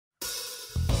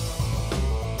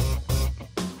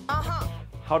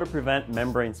how to prevent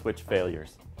membrane switch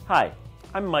failures. Hi,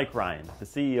 I'm Mike Ryan, the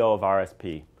CEO of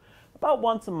RSP. About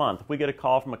once a month, we get a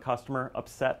call from a customer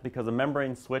upset because a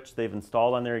membrane switch they've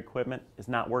installed on their equipment is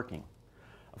not working.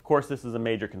 Of course, this is a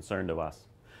major concern to us.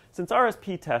 Since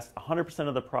RSP tests 100%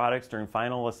 of the products during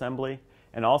final assembly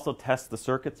and also tests the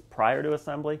circuits prior to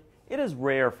assembly, it is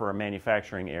rare for a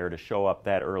manufacturing error to show up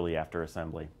that early after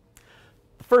assembly.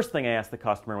 The first thing I ask the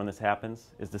customer when this happens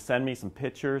is to send me some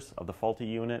pictures of the faulty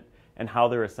unit and how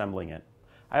they're assembling it.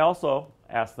 I also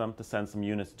ask them to send some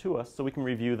units to us so we can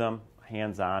review them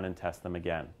hands-on and test them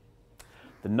again.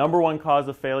 The number one cause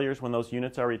of failures when those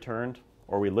units are returned,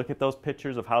 or we look at those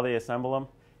pictures of how they assemble them,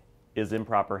 is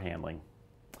improper handling.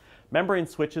 Membrane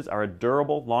switches are a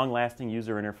durable, long-lasting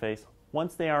user interface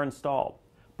once they are installed,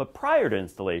 but prior to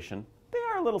installation, they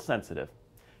are a little sensitive.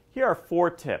 Here are 4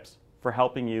 tips for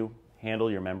helping you handle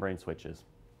your membrane switches.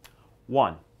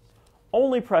 1.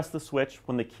 Only press the switch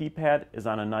when the keypad is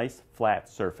on a nice flat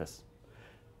surface.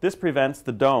 This prevents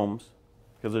the domes,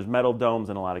 because there's metal domes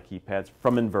in a lot of keypads,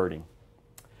 from inverting.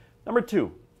 Number 2,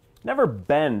 never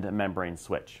bend a membrane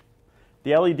switch.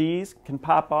 The LEDs can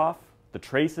pop off, the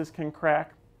traces can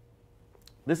crack.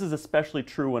 This is especially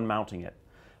true when mounting it.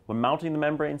 When mounting the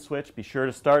membrane switch, be sure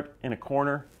to start in a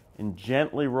corner and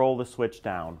gently roll the switch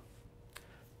down.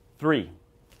 3,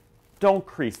 don't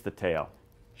crease the tail.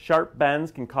 Sharp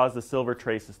bends can cause the silver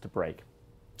traces to break.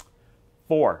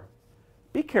 4,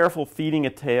 be careful feeding a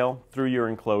tail through your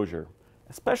enclosure.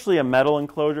 Especially a metal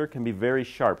enclosure can be very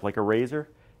sharp, like a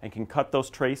razor, and can cut those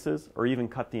traces or even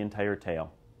cut the entire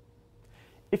tail.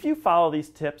 If you follow these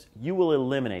tips, you will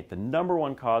eliminate the number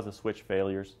one cause of switch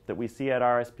failures that we see at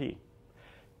RSP.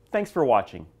 Thanks for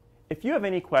watching. If you have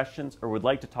any questions or would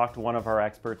like to talk to one of our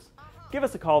experts, give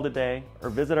us a call today or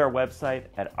visit our website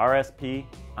at rspinc.com.